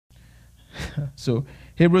So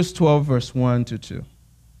Hebrews 12, verse 1 to 2.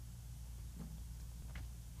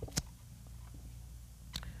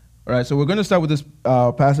 All right, so we're going to start with this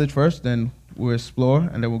passage first, then we'll explore,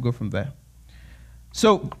 and then we'll go from there.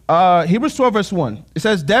 So Hebrews 12, verse 1, it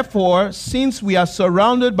says, "Therefore, since we are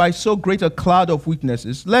surrounded by so great a cloud of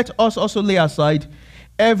witnesses, let us also lay aside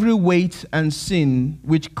every weight and sin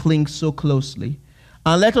which clings so closely,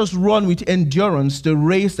 and let us run with endurance the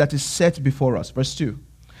race that is set before us." Verse 2,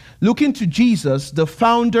 "Looking to Jesus, the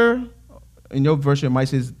founder," in your version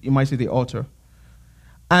you might say the author,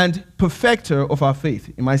 "and perfecter of our faith,"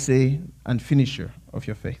 you might say, "and finisher of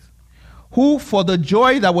your faith, who for the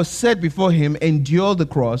joy that was set before him endured the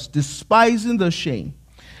cross, despising the shame,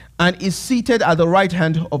 and is seated at the right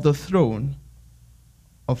hand of the throne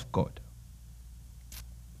of God."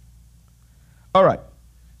 All right.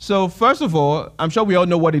 So first of all, I'm sure we all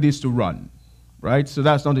know what it is to run, right? So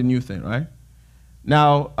that's not a new thing, right?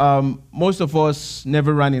 Now, most of us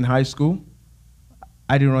never ran in high school.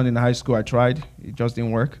 I didn't run in high school. I tried. It just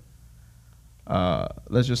didn't work.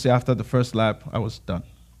 Let's just say after the first lap, I was done.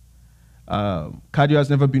 Cardio has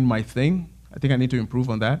never been my thing. I think I need to improve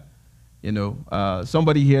on that. You know,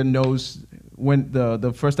 somebody here knows when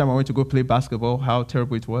the first time I went to go play basketball, how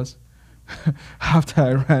terrible it was. After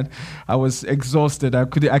I ran, I was exhausted. I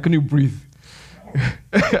couldn't breathe.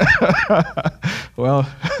 Well,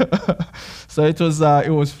 so it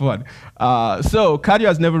was fun. So cardio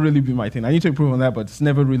has never really been my thing. I need to improve on that, but it's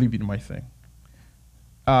never really been my thing.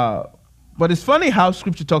 But it's funny how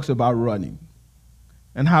Scripture talks about running,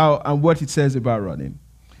 and what it says about running.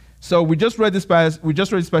 So we just read this passage.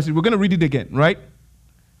 We're going to read it again, right?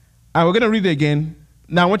 And we're going to read it again.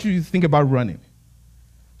 Now I want you to think about running.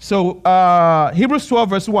 So Hebrews 12,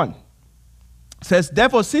 verse 1 says,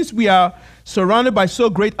 "Therefore, since we are surrounded by so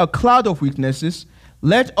great a cloud of witnesses,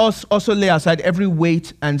 let us also lay aside every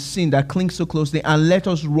weight and sin that clings so closely, and let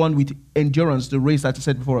us run with endurance the race that is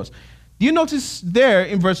set before us." Do you notice there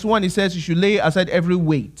in verse 1, it says you should lay aside every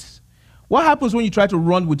weight. What happens when you try to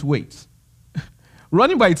run with weights?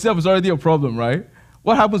 Running by itself is already a problem, right?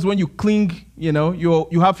 What happens when you cling,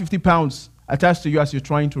 you have 50 pounds attached to you as you're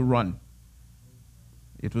trying to run?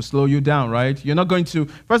 It will slow you down, right? You're not going to,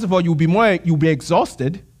 first of all, you'll be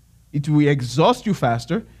exhausted. It will exhaust you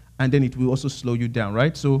faster, and then it will also slow you down,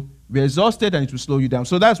 right? So we're exhausted and it will slow you down.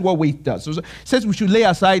 So that's what weight does. So it says we should lay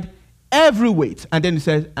aside every weight, and then it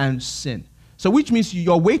says, and sin. So which means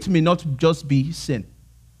your weight may not just be sin.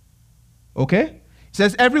 Okay? It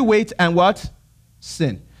says every weight and what?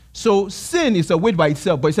 Sin. So sin is a weight by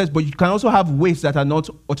itself, but it says, but you can also have weights that are not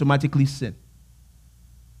automatically sin.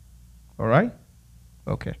 All right?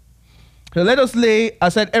 Okay. So let us lay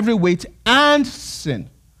aside every weight and sin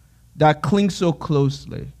that clings so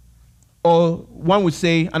closely. Or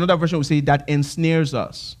another version would say that ensnares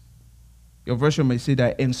us. Your version may say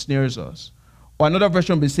that ensnares us. Or another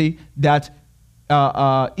version may say that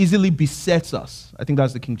easily besets us. I think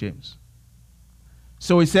that's the King James.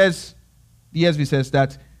 So it says, the ESV says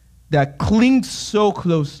that clings so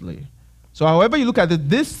closely. So however you look at it,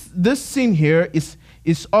 this sin here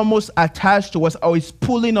is almost attached to us, or it's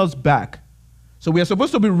pulling us back. So we are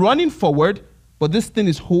supposed to be running forward, but this thing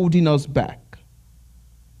is holding us back.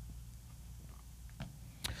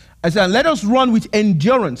 I said, let us run with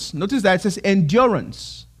endurance. Notice that it says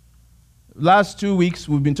endurance. Last 2 weeks,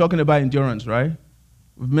 we've been talking about endurance, right?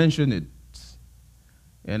 We've mentioned it.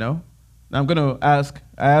 Now I'm going to ask,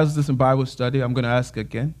 I asked this in Bible study, I'm going to ask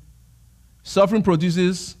again. Suffering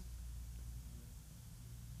produces,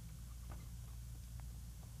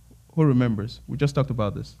 who remembers? We just talked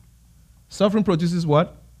about this. Suffering produces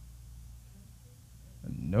what?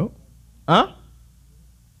 No. Huh?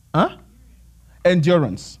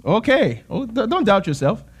 Endurance. Okay. Oh, don't doubt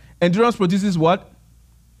yourself. Endurance produces what?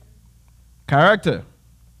 Character.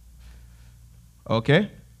 Okay.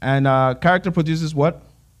 And character produces what?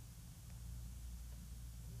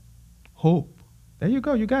 Hope. There you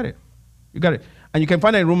go. You got it. And you can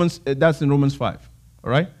find it in Romans. That's in Romans 5. All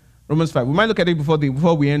right? Romans 5. We might look at it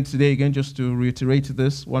before we end today again, just to reiterate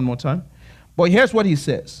this one more time. But here's what he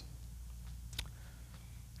says.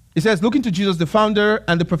 It says, looking to Jesus, the founder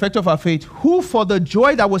and the perfecter of our faith, who for the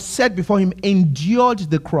joy that was set before him endured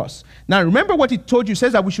the cross. Now, remember what he told you. It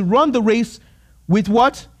says that we should run the race with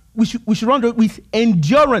what? We should run it with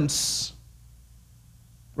endurance.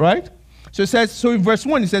 Right? So it says, so in verse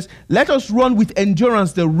 1, it says, let us run with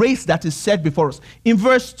endurance the race that is set before us. In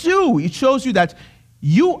verse 2, it shows you that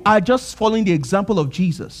you are just following the example of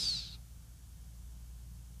Jesus.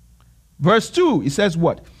 Verse 2, it says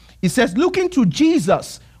what? It says, looking to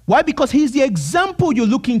Jesus. Why? Because he's the example you're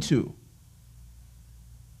looking to.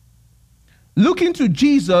 Looking to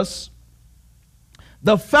Jesus,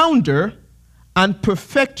 the founder and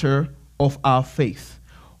perfecter of our faith,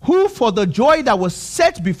 who for the joy that was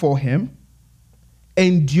set before him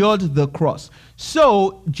endured the cross.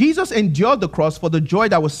 So Jesus endured the cross for the joy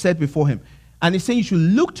that was set before him. And he's saying you should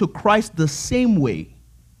look to Christ the same way.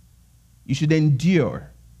 You should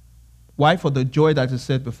endure. Why? For the joy that is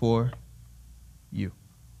set before you.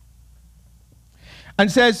 And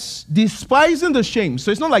it says, despising the shame.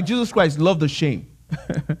 So it's not like Jesus Christ loved the shame.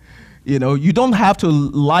 You don't have to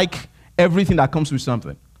like everything that comes with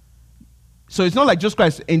something. So it's not like Jesus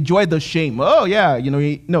Christ enjoyed the shame. Oh, yeah,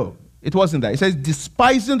 no, it wasn't that. It says,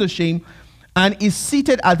 despising the shame, and is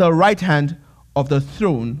seated at the right hand of the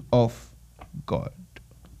throne of God.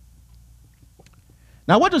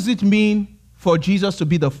 Now, what does it mean for Jesus to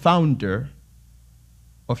be the founder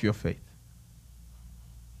of your faith?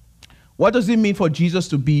 What does it mean for Jesus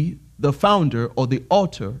to be the founder or the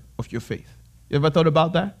author of your faith? You ever thought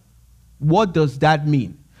about that? What does that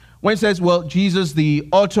mean? When it says, well, Jesus, the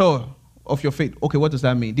author of your faith. Okay, what does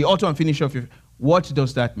that mean? The author and finisher of your faith. What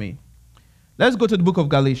does that mean? Let's go to the book of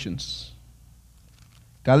Galatians.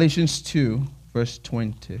 Galatians 2, verse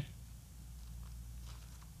 20.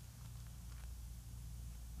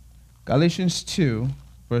 Galatians 2,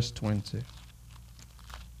 verse 20.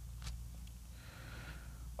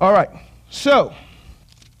 All right, so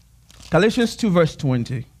Galatians 2, verse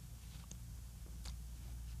 20.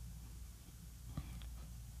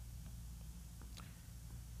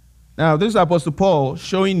 Now, this is Apostle Paul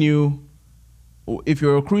showing you, if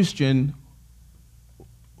you're a Christian,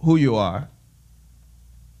 who you are.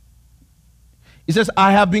 He says,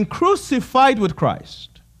 I have been crucified with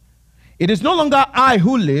Christ. It is no longer I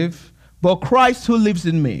who live, but Christ who lives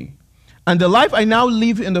in me. And the life I now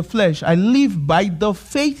live in the flesh, I live by the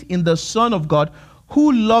faith in the Son of God,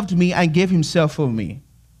 who loved me and gave himself for me.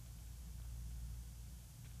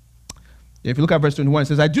 If you look at verse 21, it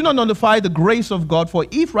says, I do not nullify the grace of God, for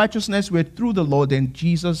if righteousness were through the law, then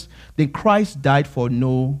Christ died for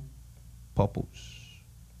no purpose.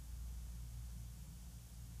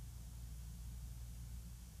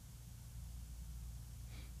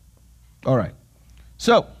 All right.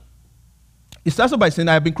 So, it starts off by saying,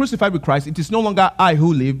 I have been crucified with Christ. It is no longer I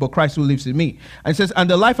who live, but Christ who lives in me. And it says, and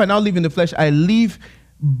the life I now live in the flesh, I live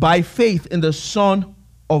by faith in the Son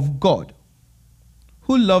of God,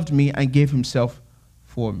 who loved me and gave himself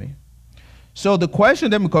for me. So the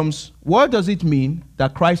question then becomes, what does it mean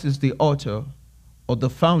that Christ is the author or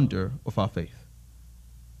the founder of our faith?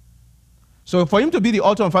 So for him to be the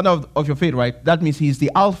author and founder of your faith, right, that means he is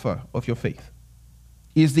the alpha of your faith.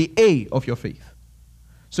 He is the A of your faith.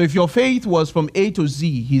 So if your faith was from A to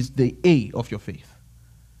Z, he's the A of your faith.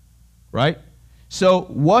 Right? So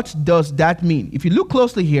what does that mean? If you look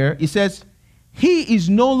closely here, it says, he is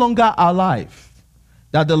no longer alive.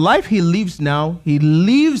 That the life he lives now, he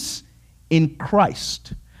lives in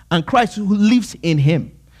Christ. And Christ who lives in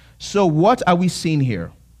him. So what are we seeing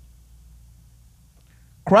here?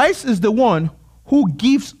 Christ is the one who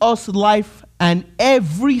gives us life, and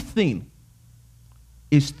everything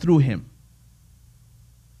is through him.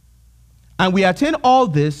 And we attain all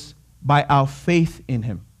this by our faith in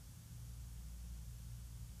him.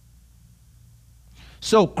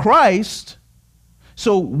 So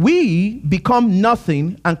we become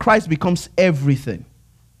nothing and Christ becomes everything.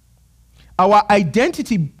 Our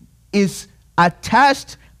identity is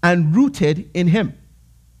attached and rooted in him.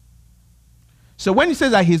 So when he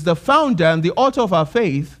says that he's the founder and the author of our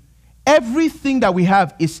faith, everything that we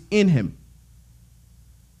have is in him.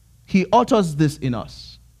 He authors this in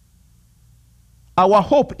us. Our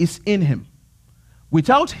hope is in him.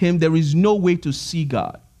 Without him, there is no way to see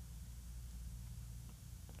God.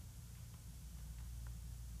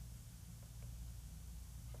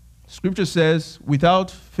 Scripture says,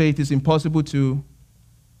 without faith, it's impossible to,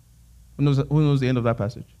 who knows the end of that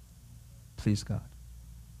passage? Please God.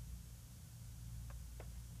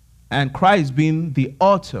 And Christ being the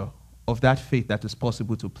author of that faith that is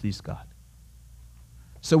possible to please God.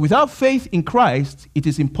 So without faith in Christ, it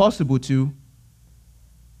is impossible to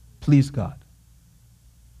please God.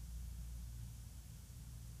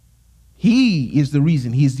 He is the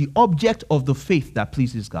reason. He is the object of the faith that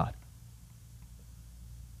pleases God.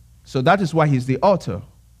 So that is why he's the author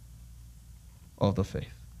of the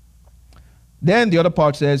faith. Then the other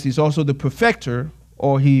part says he's also the perfecter,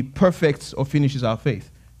 or he perfects or finishes our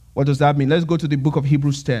faith. What does that mean? Let's go to the book of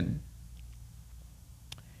Hebrews 10.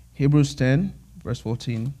 Hebrews 10, verse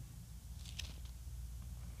 14.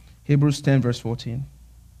 Hebrews 10, verse 14.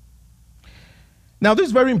 Now, this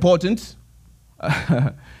is very important,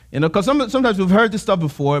 because sometimes we've heard this stuff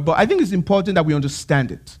before, but I think it's important that we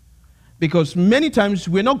understand it. Because many times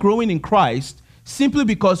we're not growing in Christ simply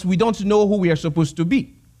because we don't know who we are supposed to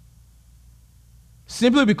be.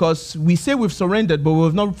 Simply because we say we've surrendered, but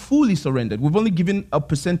we've not fully surrendered. We've only given a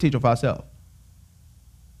percentage of ourselves.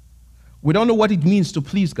 We don't know what it means to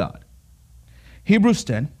please God. Hebrews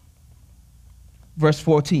 10, verse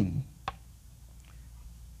 14.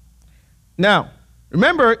 Now,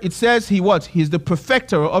 remember, it says he what? He's the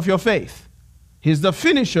perfecter of your faith. He's the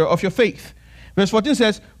finisher of your faith. Verse 14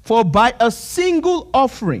 says, for by a single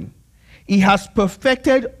offering, he has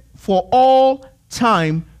perfected for all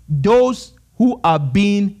time those who are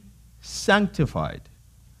being sanctified.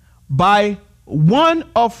 By one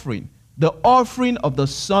offering, the offering of the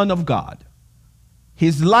Son of God,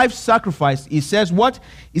 his life sacrifice, he says what?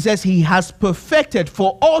 He says he has perfected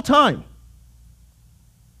for all time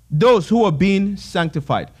those who are being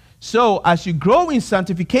sanctified. So as you grow in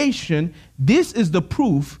sanctification, this is the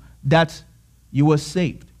proof that you were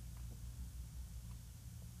saved.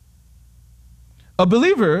 A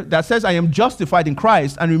believer that says, I am justified in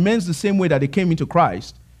Christ and remains the same way that they came into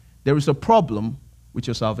Christ, there is a problem with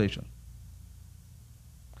your salvation.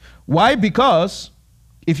 Why? Because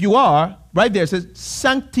if you are, right there it says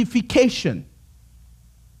sanctification.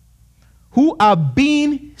 Who are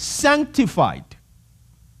being sanctified.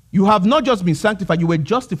 You have not just been sanctified, you were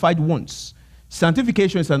justified once.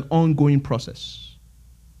 Sanctification is an ongoing process.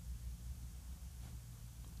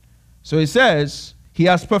 So it says, he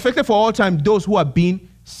has perfected for all time those who are being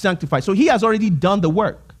sanctified. So he has already done the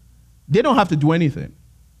work. They don't have to do anything.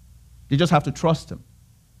 They just have to trust him.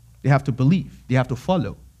 They have to believe. They have to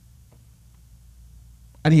follow.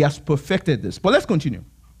 And he has perfected this. But let's continue.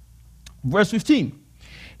 Verse 15.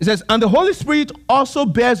 It says, and the Holy Spirit also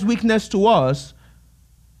bears witness to us,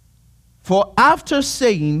 for after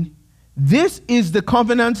saying, this is the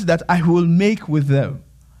covenant that I will make with them.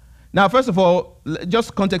 Now, first of all,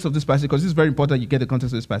 just context of this passage, because this is very important you get the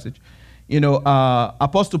context of this passage. You know,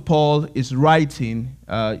 Apostle Paul is writing,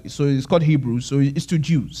 so it's called Hebrews, so it's to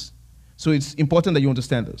Jews. So it's important that you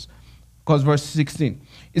understand this. Because verse 16,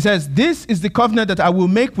 it says, this is the covenant that I will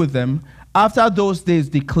make with them after those days,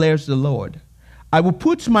 declares the Lord. I will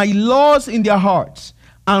put my laws in their hearts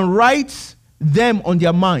and write them on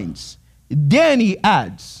their minds. Then he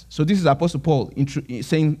adds, so this is Apostle Paul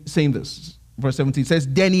saying this. Verse 17 says,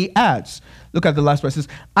 then he adds, look at the last verse, it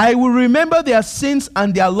says, I will remember their sins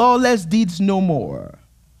and their lawless deeds no more.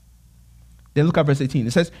 Then look at verse 18.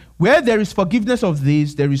 It says, where there is forgiveness of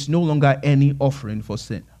these, there is no longer any offering for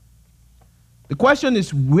sin. The question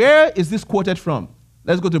is, where is this quoted from?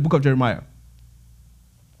 Let's go to the book of Jeremiah.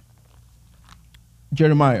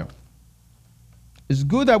 Jeremiah. It's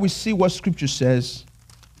good that we see what Scripture says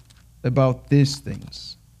about these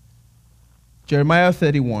things. Jeremiah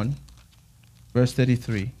 31, verse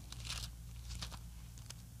 33.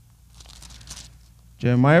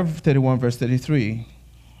 Jeremiah 31, verse 33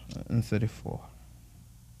 and 34.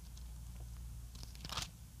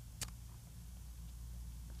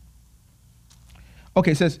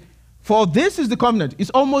 Okay, it says, for this is the covenant. It's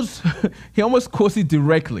almost, he almost quotes it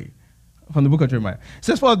directly from the book of Jeremiah. It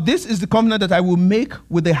says, for this is the covenant that I will make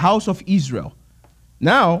with the house of Israel.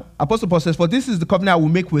 Now, Apostle Paul says, for this is the covenant I will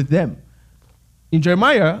make with them. In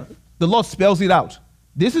Jeremiah, the Lord spells it out.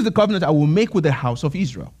 This is the covenant I will make with the house of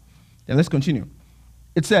Israel. Then let's continue.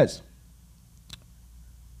 It says,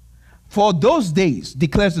 for those days,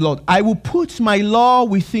 declares the Lord, I will put my law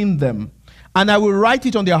within them, and I will write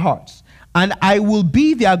it on their hearts, and I will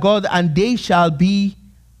be their God, and they shall be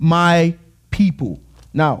my people.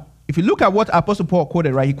 Now, if you look at what Apostle Paul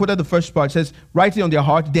quoted, right? He quoted the first part, it says, write it on their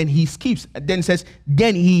heart, then he skips, then it says,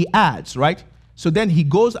 then he adds, right? So then he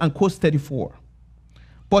goes and quotes 34.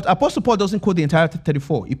 But Apostle Paul doesn't quote the entire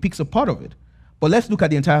 34. He picks a part of it. But let's look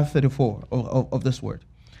at the entire 34 of this word.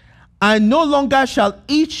 And no longer shall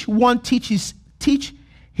each one teach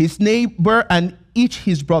his neighbor and each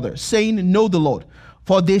his brother, saying, know the Lord.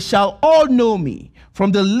 For they shall all know me,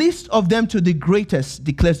 from the least of them to the greatest,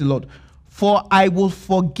 declares the Lord. For I will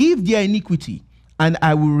forgive their iniquity, and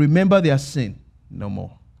I will remember their sin no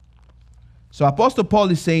more. So Apostle Paul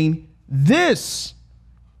is saying, this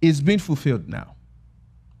is being fulfilled now.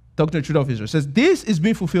 Talking to the children of Israel. Says, this is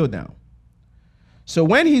being fulfilled now. So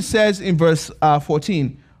when he says in verse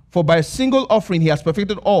 14, for by a single offering he has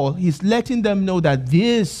perfected all, he's letting them know that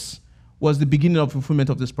this was the beginning of fulfillment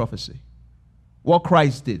of this prophecy. What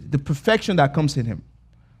Christ did, the perfection that comes in him.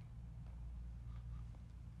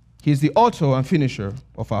 He is the author and finisher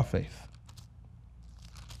of our faith.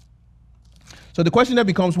 So the question then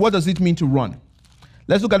becomes, what does it mean to run?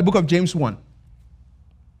 Let's look at the book of James 1.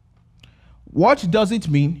 What does it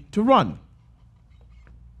mean to run?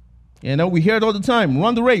 You know, we hear it all the time.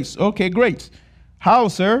 Run the race. Okay, great. How,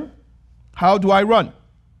 sir? How do I run?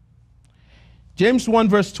 James 1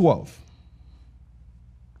 verse 12.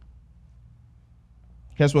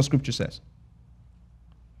 Here's what scripture says.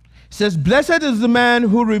 It says, blessed is the man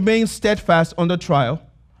who remains steadfast under trial,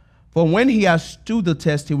 for when he has stood the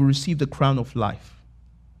test, he will receive the crown of life,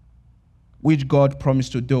 which God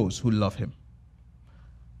promised to those who love him.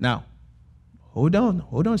 Now, hold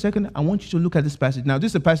on a second. I want you to look at this passage. Now,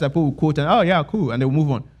 this is a passage that people will quote and, oh yeah, cool, and they'll move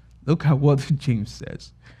on. Look at what James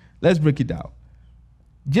says. Let's break it down.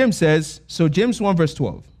 James says, so James 1 verse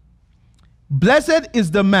 12. Blessed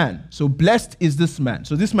is the man. So blessed is this man.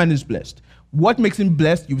 So this man is blessed. What makes him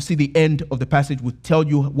blessed? You will see the end of the passage will tell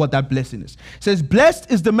you what that blessing is. It says,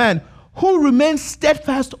 blessed is the man who remains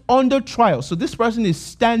steadfast under trial. So this person is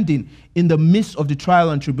standing in the midst of the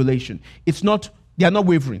trial and tribulation. They are not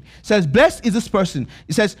wavering. It says, blessed is this person.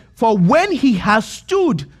 It says, for when he has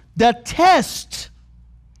stood the test,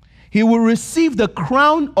 he will receive the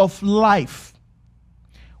crown of life,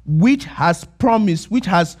 which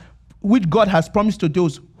God has promised to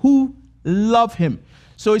those who love him.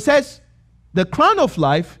 So it says, the crown of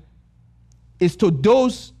life is to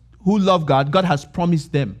those who love God. God has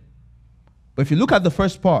promised them. But if you look at the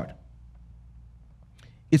first part,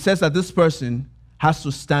 it says that this person has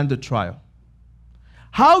to stand the trial.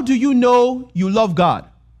 How do you know you love God?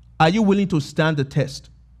 Are you willing to stand the test?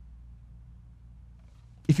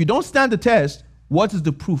 If you don't stand the test, what is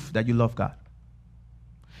the proof that you love God?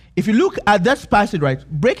 If you look at that passage, right,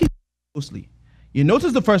 break it closely. You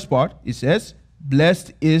notice the first part, it says,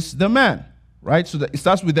 blessed is the man, right? So it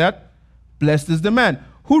starts with that, blessed is the man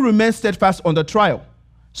who remains steadfast under trial.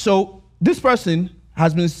 So this person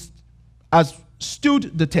has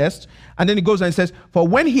stood the test, and then it goes and says, for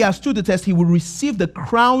when he has stood the test, he will receive the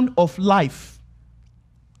crown of life.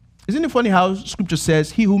 Isn't it funny how scripture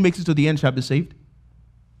says, he who makes it to the end shall be saved?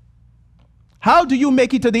 How do you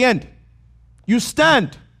make it to the end? You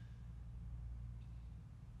stand.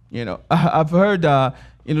 You know, I've heard,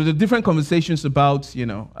 the different conversations about,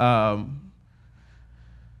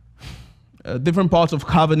 different parts of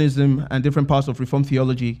Calvinism and different parts of Reformed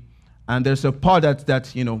theology. And there's a part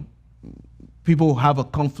that people have a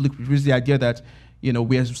conflict, which is the idea that,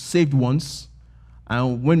 we are saved once.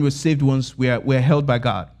 And when we're saved once, we're held by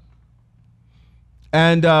God.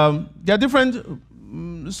 And there are different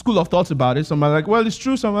school of thoughts about it. Some are like, well, it's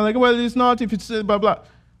true. Some are like, well, it's not if it's blah, blah.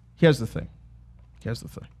 Here's the thing.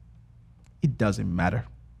 It doesn't matter.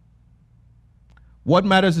 What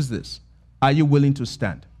matters is this. Are you willing to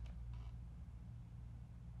stand?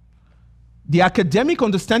 The academic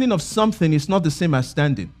understanding of something is not the same as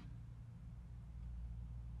standing.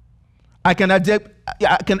 I can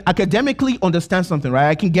academically understand something, right?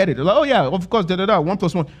 I can get it. Like, oh yeah, of course, 1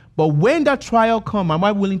 + 1. But when that trial comes, am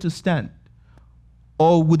I willing to stand?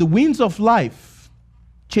 Or will the winds of life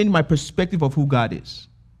change my perspective of who God is?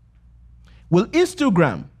 Will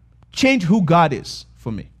Instagram change who God is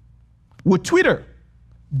for me? Will Twitter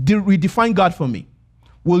redefine God for me?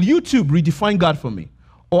 Will YouTube redefine God for me?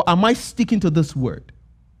 Or am I sticking to this word?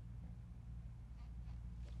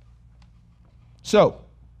 So,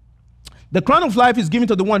 the crown of life is given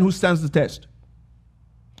to the one who stands the test.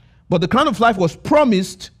 But the crown of life was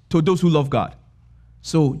promised to those who love God.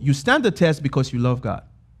 So, you stand the test because you love God.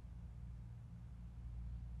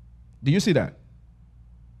 Do you see that?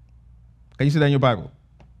 Can you see that in your Bible?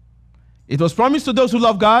 It was promised to those who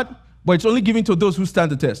love God, but it's only given to those who stand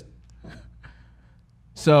the test.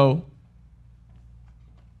 So,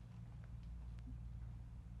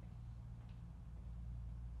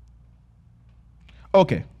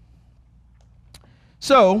 okay.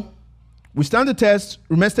 So, we stand the test,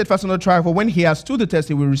 remain steadfast under trial, for when he has stood the test,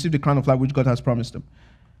 he will receive the crown of life which God has promised him.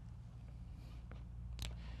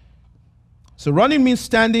 So running means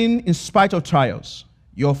standing in spite of trials.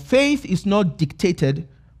 Your faith is not dictated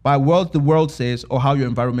by what the world says or how your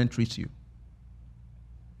environment treats you.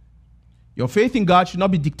 Your faith in God should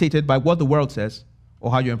not be dictated by what the world says or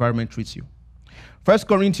how your environment treats you. 1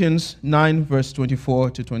 Corinthians 9, verse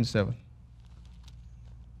 24 to 27.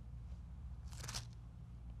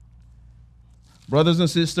 Brothers and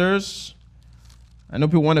sisters, I know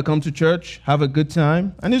people want to come to church, have a good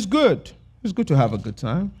time, and it's good. It's good to have a good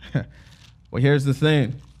time. But here's the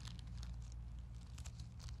thing.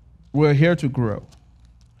 We're here to grow.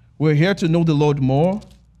 We're here to know the Lord more.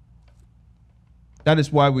 That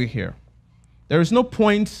is why we're here. There is no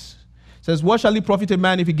point. It says, what shall it profit a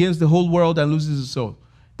man if he gains the whole world and loses his soul?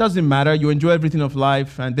 It doesn't matter. You enjoy everything of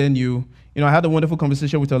life, and then I had a wonderful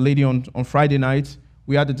conversation with a lady on Friday night.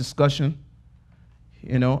 We had a discussion,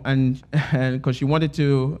 and because she wanted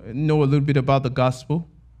to know a little bit about the gospel.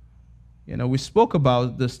 We spoke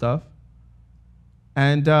about this stuff.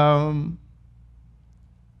 And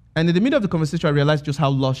And in the middle of the conversation, I realized just how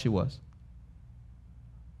lost she was.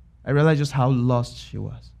 I realized just how lost she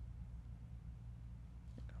was.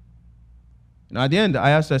 At the end,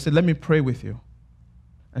 I asked her, I said, let me pray with you.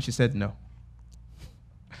 And she said, no.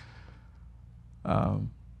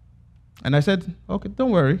 And I said, okay,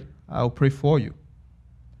 don't worry. I'll pray for you.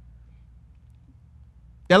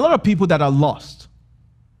 There are a lot of people that are lost.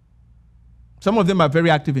 Some of them are very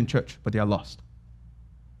active in church, but they are lost.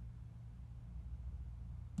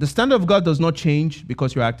 The standard of God does not change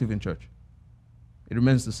because you're active in church. It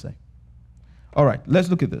remains the same. All right, let's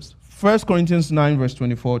look at this. 1 Corinthians 9, verse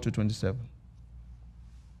 24 to 27.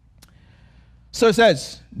 So it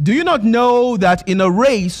says, do you not know that in a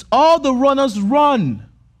race, all the runners run?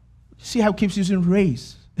 See how it keeps using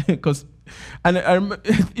race? Because,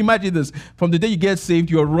 imagine this, from the day you get saved,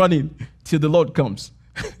 you're running till the Lord comes.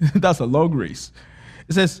 That's a long race.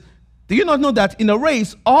 It says, do you not know that in a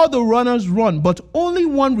race, all the runners run, but only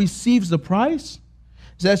one receives the prize?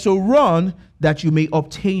 It says, so run that you may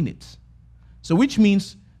obtain it. So which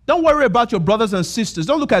means, don't worry about your brothers and sisters.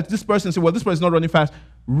 Don't look at this person and say, well, this person is not running fast.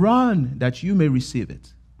 Run that you may receive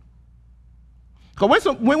it. Because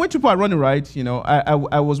when people are running, right,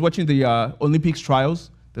 I was watching the Olympics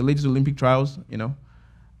trials, the ladies' Olympic trials,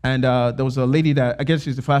 and there was a lady that, I guess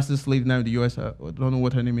she's the fastest lady now in the U.S. I don't know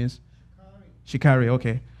what her name is. Shikari,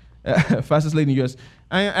 okay. Fastest lady in the U.S.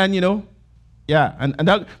 And yeah, and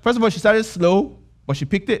that, first of all, she started slow, but she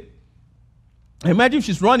picked it. Imagine if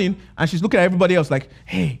she's running and she's looking at everybody else like,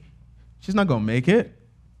 hey, she's not going to make it.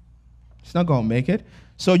 She's not going to make it.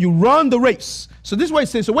 So you run the race. So this is what it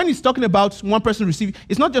says. So when he's talking about one person receiving,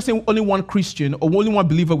 it's not just saying only one Christian or only one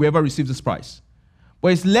believer will ever receive this prize.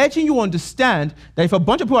 But it's letting you understand that if a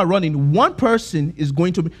bunch of people are running, one person is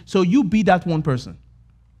going to be, so you be that one person.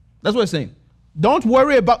 That's what it's saying. Don't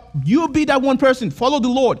worry about, you be that one person. Follow the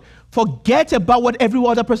Lord. Forget about what every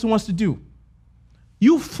other person wants to do.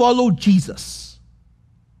 You follow Jesus.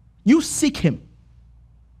 You seek him.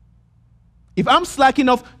 If I'm slacking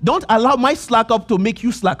off, don't allow my slack up to make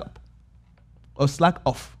you slack up. Or slack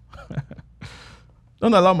off.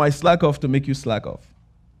 Don't allow my slack off to make you slack off.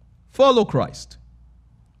 Follow Christ.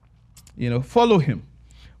 Follow him.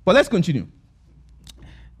 But let's continue.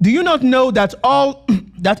 Do you not know that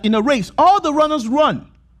that in a race, all the runners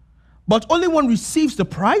run, but only one receives the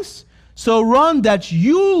prize? So run that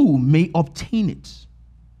you may obtain it.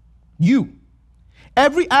 You.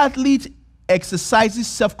 Every athlete exercises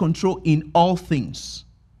self-control in all things.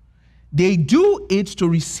 They do it to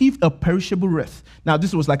receive a perishable wreath. Now,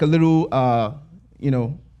 this was like a little,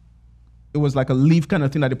 it was like a leaf kind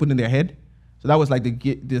of thing that they put in their head. So that was like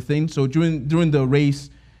the thing. So during the race,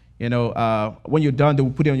 when you're done, they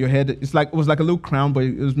will put it on your head. It was like a little crown, but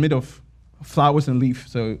it was made of flowers and leaf.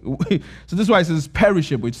 So this is why it says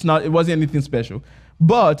perishable. It wasn't anything special,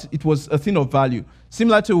 but it was a thing of value.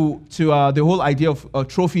 Similar to the whole idea of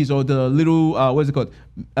trophies or the little,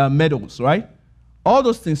 medals, right? All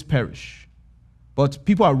those things perish. But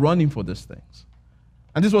people are running for these things.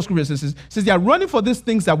 And this is what Scripture says. It says they are running for these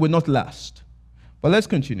things that will not last. But let's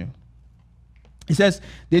continue. It says,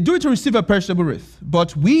 they do it to receive a perishable wreath,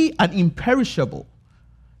 but we an imperishable.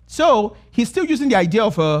 So he's still using the idea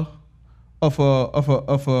of a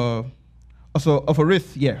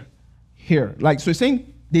wreath here. Like, so he's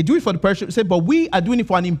saying, they do it for the perishable, but we are doing it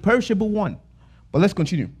for an imperishable one. But let's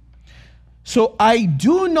continue. So I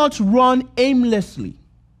do not run aimlessly.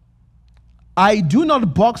 I do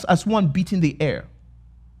not box as one beating the air.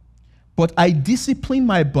 But I discipline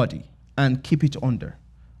my body and keep it under,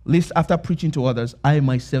 lest after preaching to others, I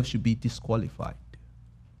myself should be disqualified.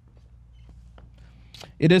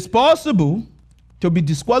 It is possible to be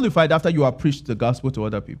disqualified after you have preached the gospel to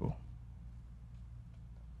other people.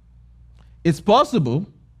 It's possible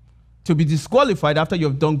to be disqualified after you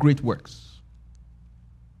have done great works.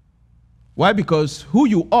 Why? Because who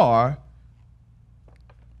you are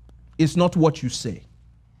is not what you say.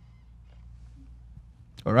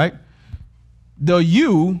 All right? The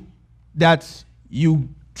you that you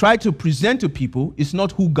try to present to people is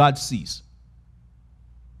not who God sees.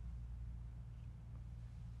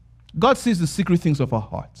 God sees the secret things of our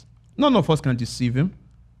hearts. None of us can deceive him.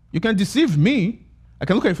 You can deceive me. I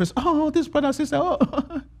can look at your face, oh, this brother and sister,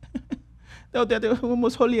 oh, they're the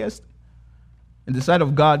most holiest. In the sight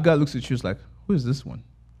of God, God looks at you like, who is this one?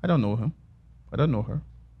 I don't know him. I don't know her.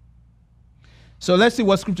 So let's see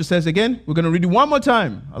what Scripture says again. We're going to read it one more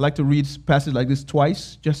time. I like to read passages like this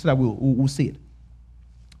twice, just so that we'll see it. It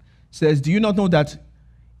says, do you not know that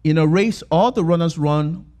in a race all the runners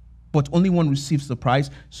run, but only one receives the prize?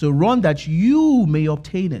 So run that you may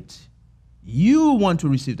obtain it. You want to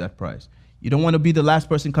receive that prize. You don't want to be the last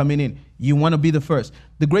person coming in. You want to be the first.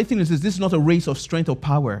 The great thing is this is not a race of strength or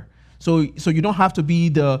power. So you don't have to be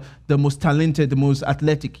the most talented, the most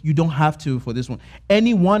athletic. You don't have to for this one.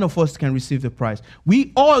 Any one of us can receive the prize.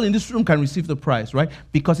 We all in this room can receive the prize, right?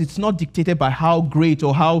 Because it's not dictated by how great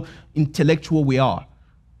or how intellectual we are.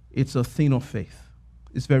 It's a thing of faith.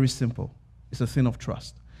 It's very simple. It's a thing of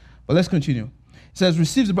trust. But let's continue. It says,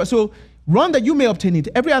 receive the prize. So run that you may obtain it.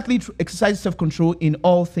 Every athlete exercises self-control in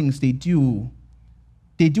all things they do.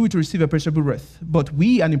 They do it to receive a perishable wreath, but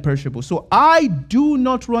we an imperishable. So I do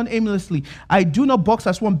not run aimlessly. I do not box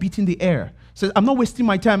as one beating the air. It says, I'm not wasting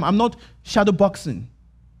my time. I'm not shadow boxing.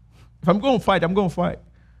 If I'm going to fight, I'm going to fight.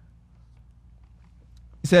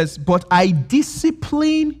 It says, but I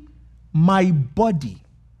discipline my body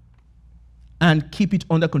and keep it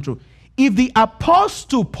under control. If the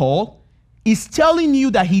Apostle Paul is telling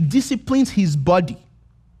you that he disciplines his body,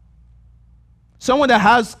 someone that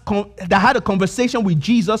had a conversation with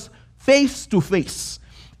Jesus face to face,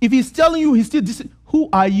 if he's telling you he's still who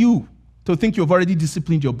are you to think you've already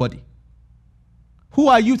disciplined your body? Who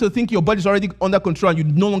are you to think your body's already under control and you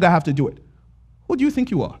no longer have to do it? Who do you think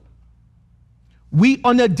you are? We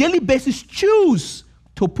on a daily basis choose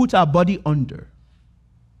to put our body under.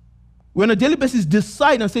 We on a daily basis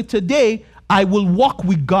decide and say, today I will walk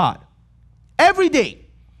with God. Every day.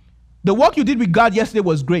 The work you did with God yesterday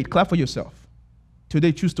was great. Clap for yourself.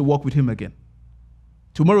 Today, choose to walk with him again.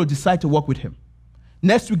 Tomorrow, decide to walk with him.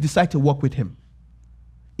 Next week, decide to walk with him.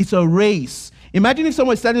 It's a race. Imagine if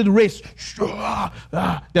someone started the race.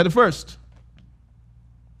 They're the first.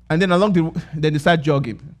 And then then they start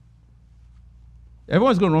jogging.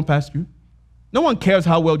 Everyone's going to run past you. No one cares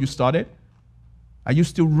how well you started. Are you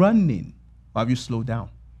still running? Or have you slowed down?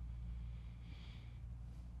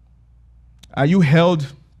 Are you held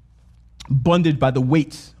bonded by the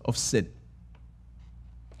weight of sin?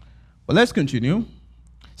 But let's continue. It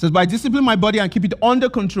says, by disciplining my body and keep it under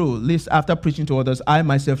control, lest after preaching to others, I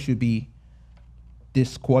myself should be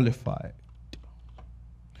disqualified.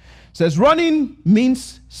 It says, running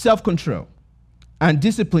means self-control and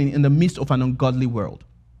discipline in the midst of an ungodly world.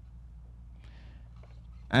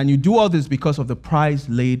 And you do all this because of the prize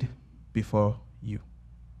laid before you.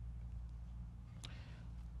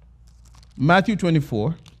 Matthew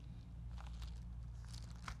 24.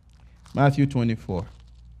 Matthew 24.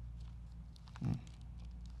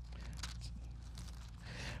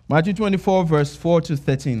 Matthew 24, verse 4 to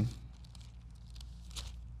 13.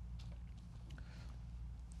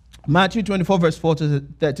 Matthew 24, verse 4 to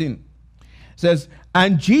 13. Says,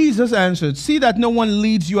 and Jesus answered, see that no one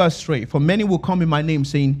leads you astray, for many will come in my name,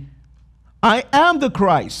 saying, I am the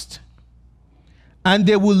Christ, and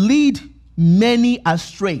they will lead many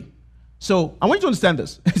astray. So I want you to understand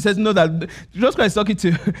this. It says, no, that Jesus Christ is talking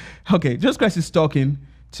to, Jesus Christ is talking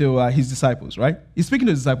to his disciples, right? He's speaking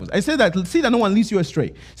to his disciples. I said that, see that no one leads you astray.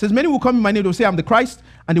 It says, many will come in my name, they'll say, I'm the Christ,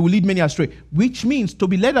 and they will lead many astray. Which means, to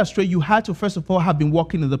be led astray, you had to, first of all, have been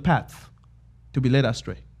walking in the path to be led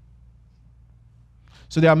astray.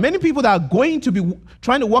 So there are many people that are going to be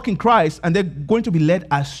trying to walk in Christ, and they're going to be led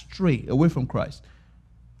astray away from Christ.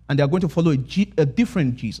 And they're going to follow a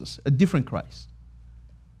different Jesus, a different Christ.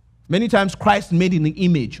 Many times, Christ made in the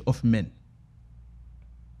image of men.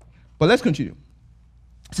 But let's continue.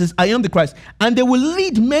 It says, I am the Christ, and they will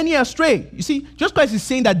lead many astray. You see, Jesus Christ is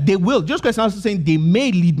saying that they will. Jesus Christ is also saying they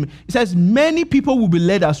may lead me. It says many people will be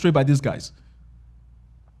led astray by these guys.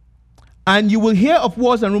 And you will hear of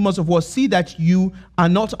wars and rumors of wars. See that you are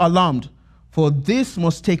not alarmed, for this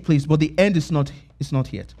must take place, but the end is not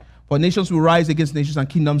yet. For nations will rise against nations and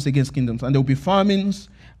kingdoms against kingdoms, and there will be famines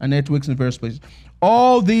and earthquakes in various places.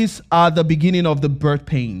 All these are the beginning of the birth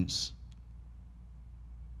pains.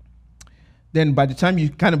 Then by the time you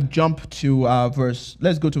kind of jump to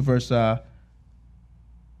let's go to verse 9.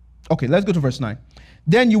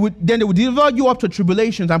 Then they would deliver you up to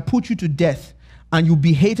tribulations and put you to death, and you'll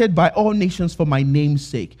be hated by all nations for my name's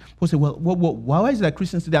sake. People say, well, why is it that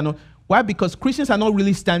Christians today are not? Why? Because Christians are not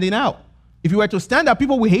really standing out. If you were to stand out,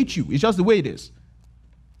 people will hate you. It's just the way it is.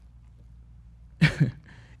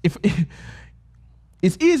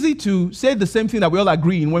 It's easy to say the same thing that we all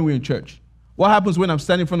agree in when we're in church. What happens when I'm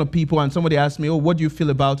standing in front of people and somebody asks me, oh, what do you feel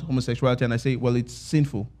about homosexuality? And I say, well, it's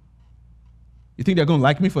sinful. You think they're going to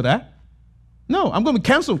like me for that? No, I'm going to be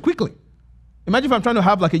canceled quickly. Imagine if I'm trying to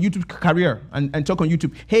have like a YouTube career and talk on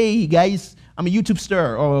YouTube. Hey, guys, I'm a YouTube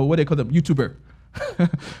star, or what they call them, YouTuber.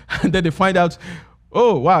 And then they find out,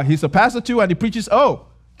 oh, wow, he's a pastor too, and he preaches, oh,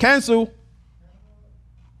 cancel.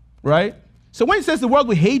 Right? So when it says the world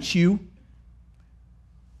will hate you,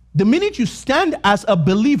 the minute you stand as a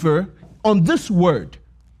believer on this word,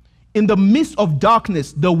 in the midst of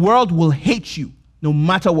darkness, the world will hate you no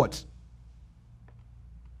matter what.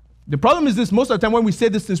 The problem is this: most of the time when we say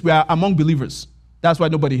these things, we are among believers. That's why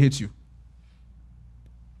nobody hates you.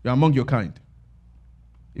 You're among your kind.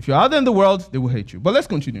 If you're out there in the world, they will hate you. But let's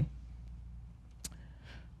continue.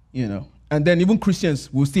 And then even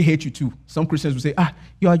Christians will still hate you too. Some Christians will say,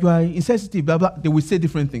 you are insensitive, blah, blah. They will say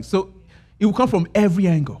different things. So it will come from every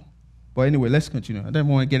angle. But anyway, let's continue. I don't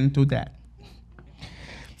want to get into that.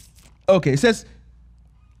 Okay, it says,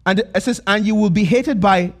 and you will be hated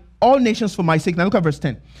by all nations for my sake. Now look at verse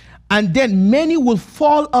 10. And then many will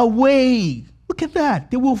fall away. Look at that.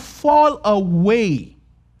 They will fall away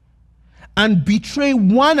and betray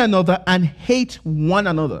one another and hate one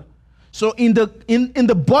another. So in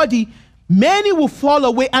the body, many will fall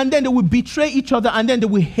away and then they will betray each other and then they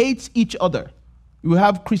will hate each other. You will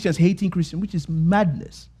have Christians hating Christians, which is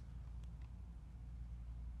madness.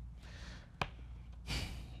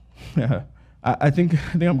 I think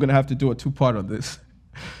I'm going to have to do a two-part on this.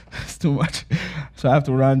 It's too much. So I have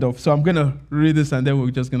to round off. So I'm going to read this and then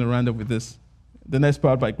we're just going to round up with this. The next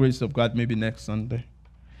part, by grace of God, maybe next Sunday.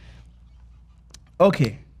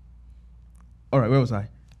 Okay. All right, where was I?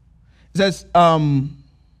 It says, and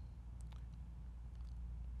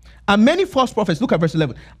many false prophets, look at verse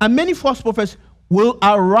 11, and many false prophets will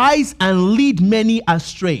arise and lead many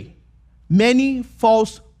astray. Many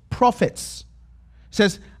false prophets. It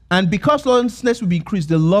says, and because lawlessness will be increased,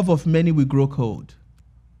 the love of many will grow cold.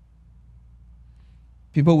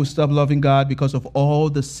 People will stop loving God because of all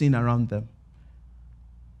the sin around them.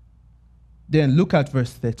 Then look at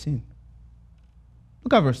verse 13.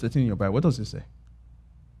 Look at verse 13 in your Bible. What does it say?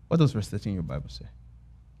 What does verse 13 in your Bible say?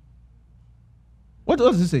 What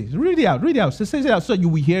does it say? Read it out. Read it out. Say it out so you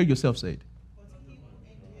will hear yourself say it.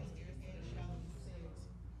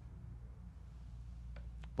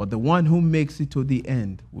 But the one who makes it to the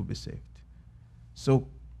end will be saved. So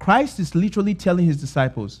Christ is literally telling his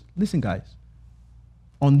disciples, listen guys,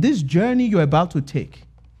 on this journey you're about to take,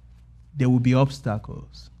 there will be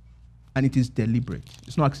obstacles. And it is deliberate.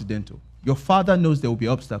 It's not accidental. Your Father knows there will be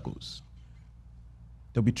obstacles.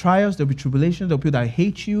 There will be trials, there will be tribulations, there will be people that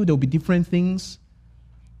hate you, there will be different things.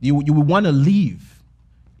 You will want to leave.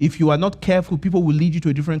 If you are not careful, people will lead you to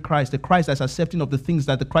a different Christ, a Christ that's accepting of the things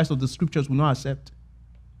that the Christ of the scriptures will not accept.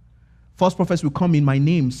 False prophets will come in my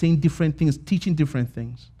name, saying different things, teaching different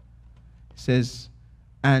things. It says,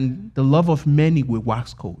 and the love of many will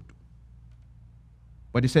wax cold.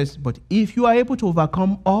 But it says, but if you are able to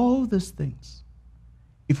overcome all these things,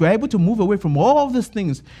 if you're able to move away from all these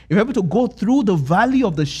things, if you're able to go through the valley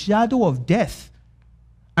of the shadow of death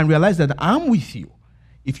and realize that I'm with you,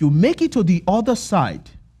 if you make it to the other side,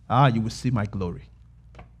 you will see my glory.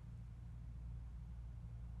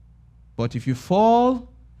 But if you fall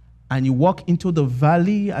and you walk into the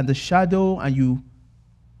valley and the shadow and you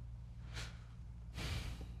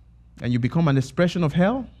become an expression of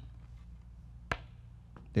hell,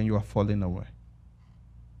 then you are falling away.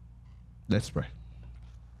 Let's pray.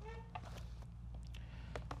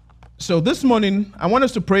 So this morning, I want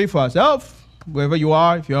us to pray for ourselves, wherever you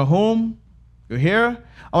are. If you're home, you're here,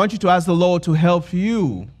 I want you to ask the Lord to help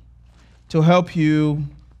you to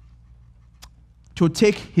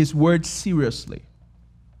take his word seriously.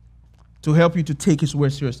 To help you to take his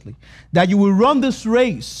word seriously. That you will run this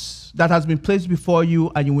race that has been placed before you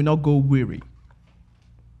and you will not go weary.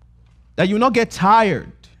 That you will not get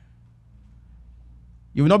tired.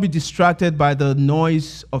 You will not be distracted by the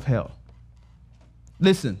noise of hell.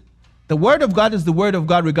 Listen, the word of God is the word of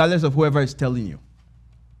God regardless of whoever is telling you.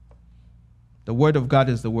 The word of God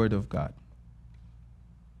is the word of God.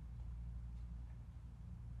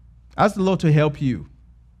 Ask the Lord to help you.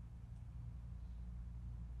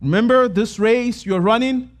 Remember, this race you're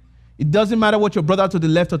running, it doesn't matter what your brother to the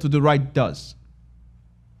left or to the right does.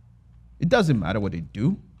 It doesn't matter what they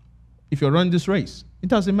do. If you're running this race, it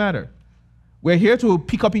doesn't matter. We're here to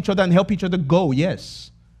pick up each other and help each other go,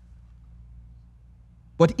 yes.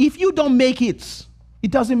 But if you don't make it,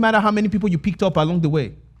 it doesn't matter how many people you picked up along the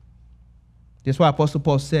way. That's why Apostle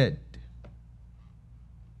Paul said,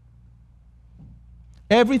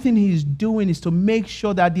 everything he's doing is to make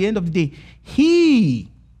sure that at the end of the day,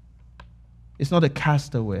 he is not a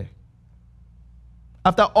castaway.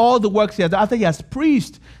 After all the works he has done, after he has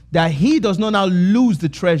preached, that he does not now lose the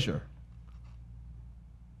treasure.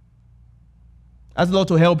 Ask the Lord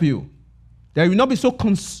to help you. That you will not be so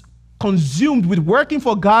consumed with working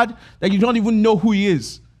for God that you don't even know who he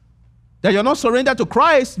is. That you're not surrendered to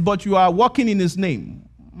Christ, but you are walking in his name.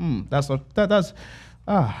 That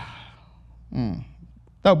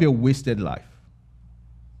would be a wasted life.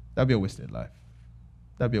 That would be a wasted life.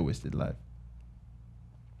 That would be a wasted life.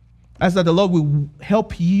 Ask that the Lord will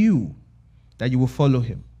help you, that you will follow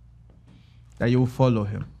him. That you will follow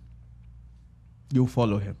him. You will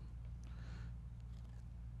follow him.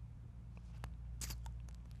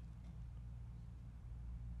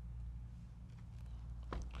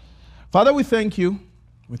 Father, we thank you.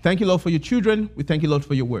 We thank you, Lord, for your children. We thank you, Lord,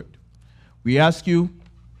 for your word. We ask you,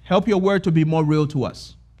 help your word to be more real to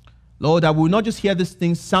us. Lord, that we will not just hear these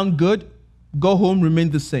things sound good, go home, remain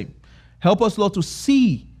the same. Help us, Lord, to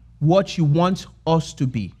see what you want us to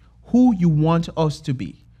be, who you want us to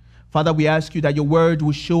be. Father, we ask you that your word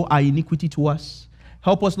will show our iniquity to us.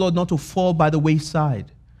 Help us, Lord, not to fall by the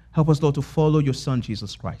wayside. Help us, Lord, to follow your Son,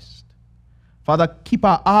 Jesus Christ. Father, keep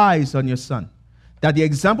our eyes on your Son, that the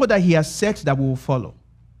example that he has set, that we will follow.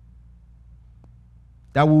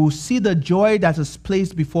 That we will see the joy that is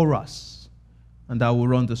placed before us, and that we will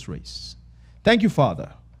run this race. Thank you,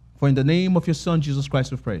 Father, for in the name of your Son, Jesus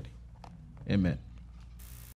Christ, we pray. Amen.